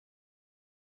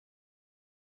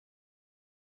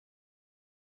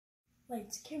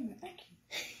Lights, camera, action.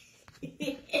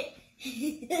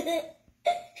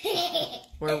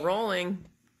 We're rolling.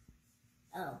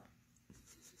 Oh.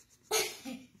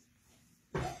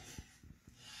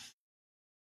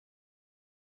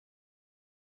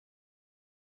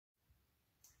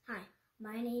 Hi,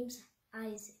 my name's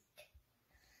Isaac.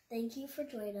 Thank you for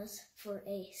joining us for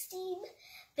a STEAM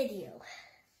video.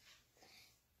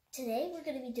 Today we're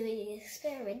going to be doing an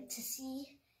experiment to see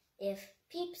if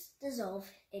Peeps dissolve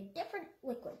in different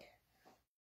liquid.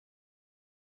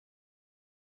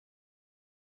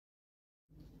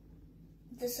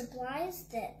 The supplies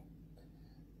that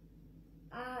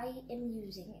I am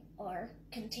using are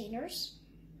containers,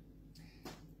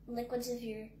 liquids of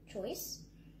your choice,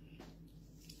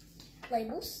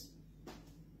 labels,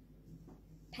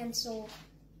 pencil,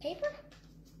 paper,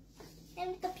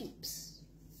 and the Peeps.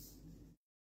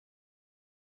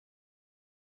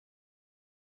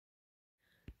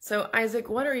 So, Isaac,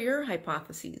 what are your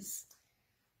hypotheses?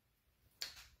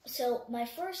 So, my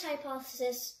first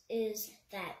hypothesis is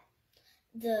that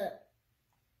the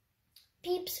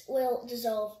Peeps will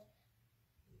dissolve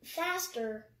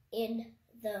faster in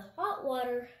the hot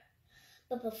water,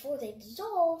 but before they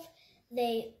dissolve,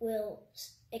 they will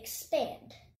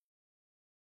expand.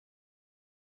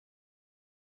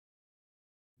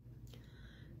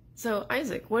 So,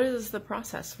 Isaac, what is the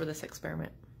process for this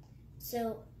experiment?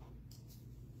 So,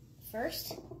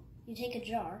 first, you take a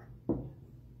jar, and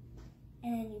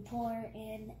then you pour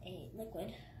in a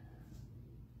liquid.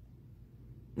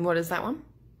 What is that one?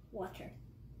 Water.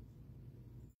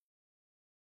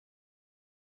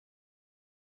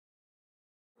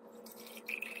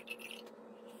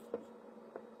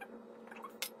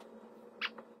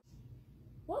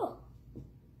 Whoa!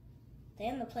 Stay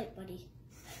on the plate, buddy.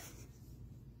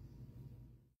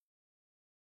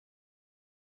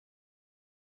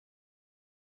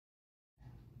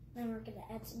 Then we're going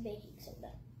to add some baking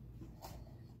soda.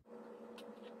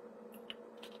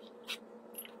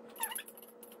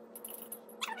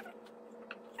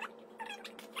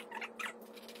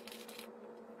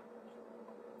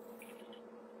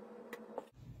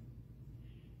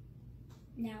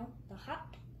 Now, the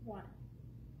hot water.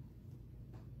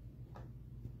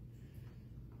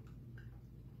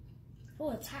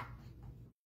 Oh, it's hot.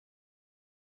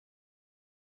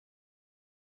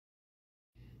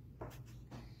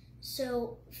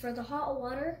 So, for the hot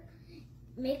water,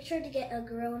 make sure to get a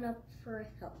grown-up for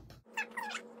help.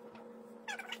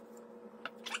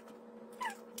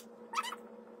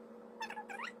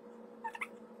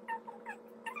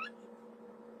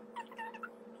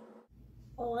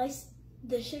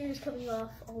 The sugar's coming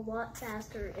off a lot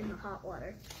faster in the hot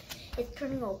water. It's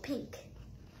turning all pink.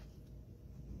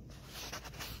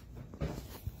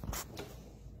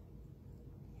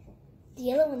 The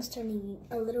yellow one's turning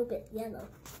a little bit yellow.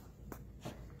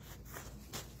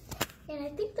 And I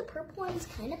think the purple one's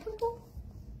kind of purple.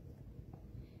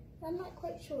 I'm not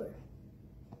quite sure.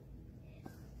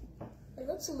 It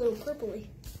looks a little purpley.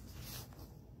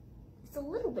 It's a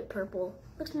little bit purple.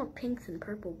 Looks more pink than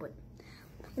purple, but...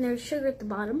 And there's sugar at the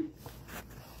bottom.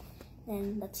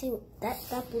 And let's see what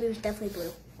that blue is definitely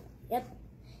blue. Yep.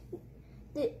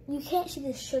 You can't see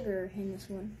the sugar in this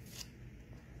one.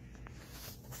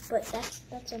 But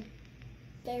that's a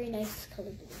very nice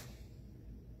color blue.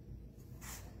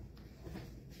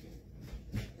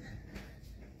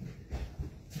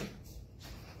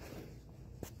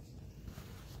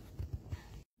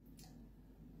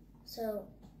 So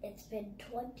it's been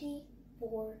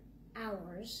 24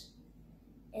 hours.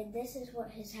 And this is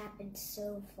what has happened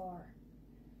so far.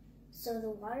 So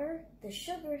the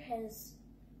sugar has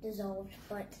dissolved,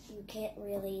 but you can't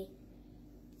really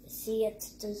see it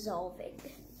dissolving.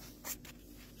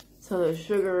 So the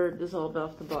sugar dissolved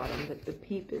off the bottom, but the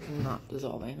Peep is not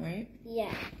dissolving, right?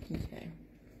 Yeah. Okay.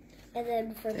 And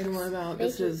then for what about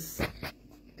this is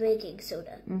baking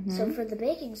soda. So for the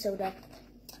baking soda,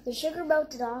 the sugar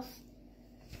melted off,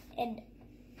 and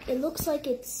it looks like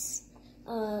it's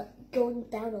going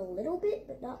down a little bit,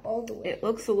 but not all the way. It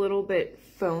looks a little bit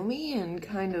foamy and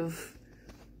kind of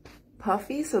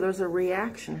puffy, so there's a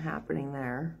reaction happening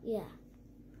there. Yeah.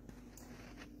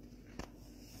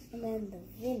 And then the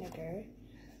vinegar.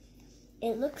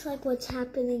 It looks like what's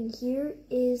happening here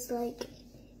is like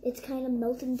it's kind of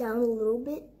melting down a little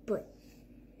bit, but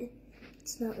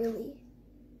it's not really.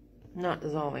 Not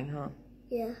dissolving, huh?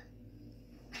 Yeah.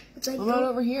 It's like what about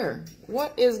over here?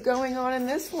 What is going on in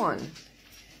this one?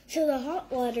 So the hot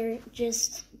water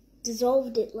just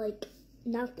dissolved it like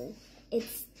nothing.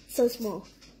 It's so small.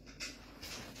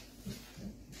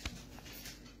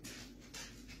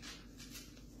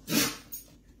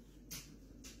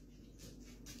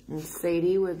 And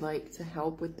Sadie would like to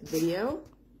help with the video.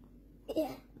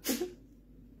 Yeah.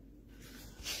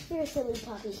 You're a silly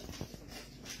puppy.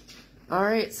 All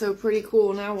right, so pretty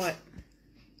cool. Now what?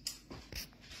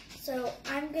 So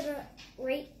I'm gonna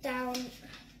write down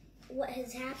what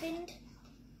has happened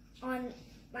on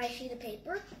my sheet of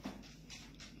paper.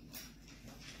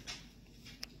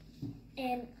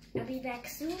 And I'll be back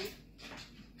soon.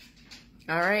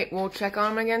 All right, we'll check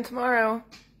on them again tomorrow.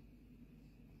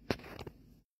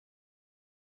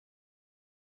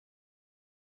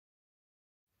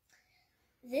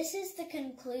 This is the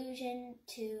conclusion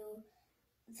to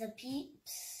the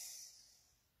Peeps.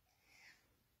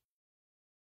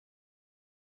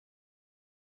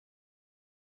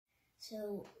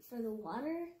 So for the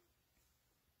water,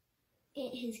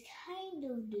 it has kind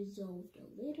of dissolved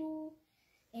a little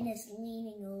and it's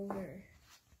leaning over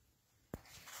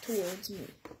towards me.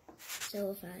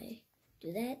 So if I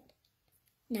do that,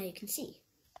 now you can see.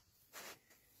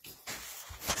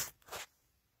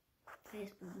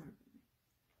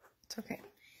 It's okay.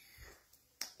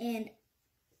 And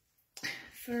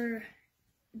for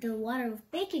the water with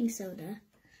baking soda,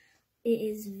 it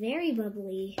is very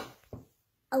bubbly,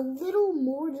 a little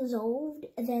more dissolved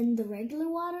than the regular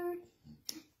water,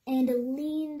 and it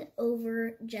leaned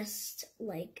over just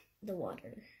like the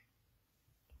water.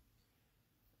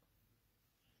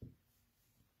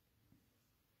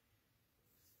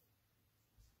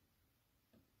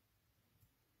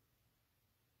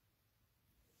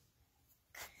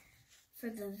 For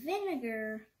the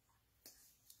vinegar,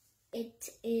 it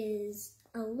is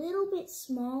a little bit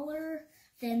smaller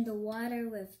than the water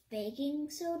with baking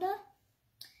soda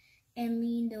and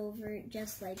leaned over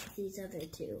just like these other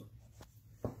two.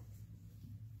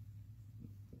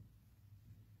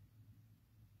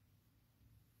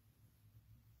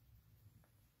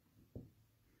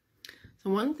 So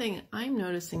one thing I'm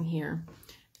noticing here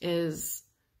is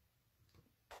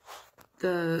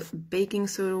the baking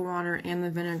soda water and the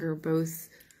vinegar, both,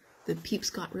 the Peeps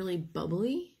got really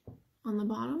bubbly on the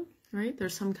bottom, right?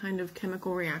 There's some kind of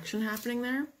chemical reaction happening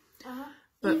there.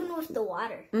 But, even with the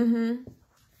water.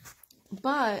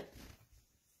 But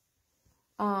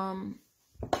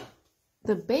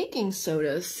the baking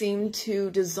soda seemed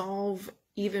to dissolve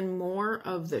even more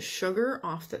of the sugar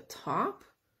off the top.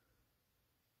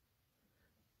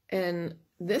 And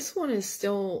this one is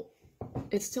still,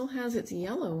 it still has its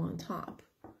yellow on top.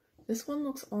 This one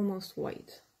looks almost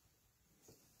white.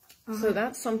 So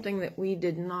that's something that we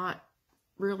did not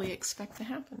really expect to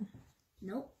happen.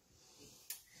 Nope.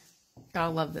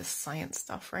 Gotta love this science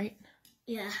stuff, right?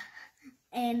 Yeah.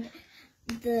 And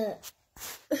the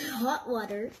hot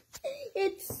water,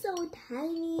 it's so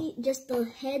tiny, just the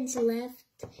head's left,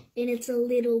 and it's a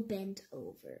little bent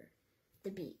over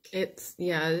the beak. It's,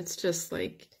 yeah, it's just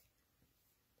like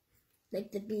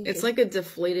the beak. It's like a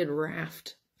deflated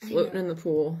raft floating in the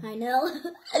pool. I know.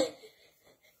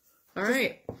 All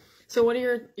right. So what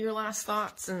are your last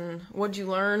thoughts, and what did you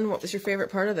learn? What was your favorite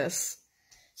part of this?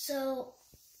 So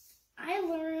I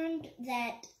learned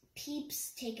that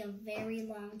Peeps take a very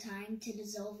long time to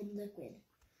dissolve in liquid,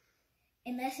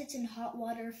 unless it's in hot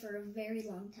water for a very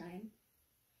long time.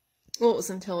 Well, it was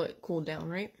until it cooled down,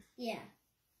 right? Yeah.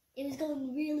 It was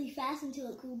going really fast until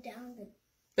it cooled down.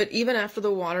 But even after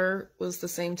the water was the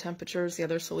same temperature as the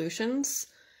other solutions,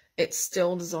 it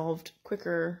still dissolved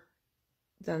quicker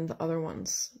than the other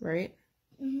ones, right?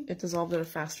 It dissolved at a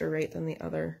faster rate than the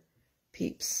other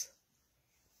Peeps.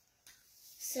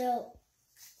 So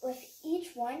with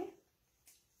each one,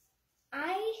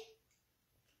 I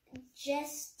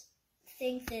just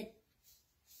think that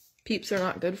Peeps are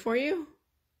not good for you?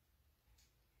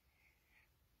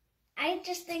 I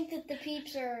just think that the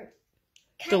Peeps are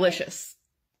delicious.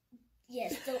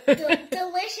 Yes,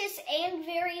 delicious and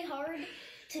very hard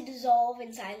to dissolve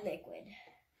inside liquid.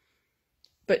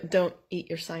 But don't eat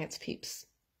your science Peeps.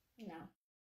 No.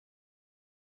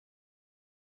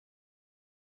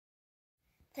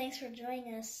 Thanks for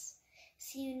joining us.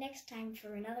 See you next time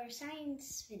for another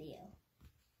science video.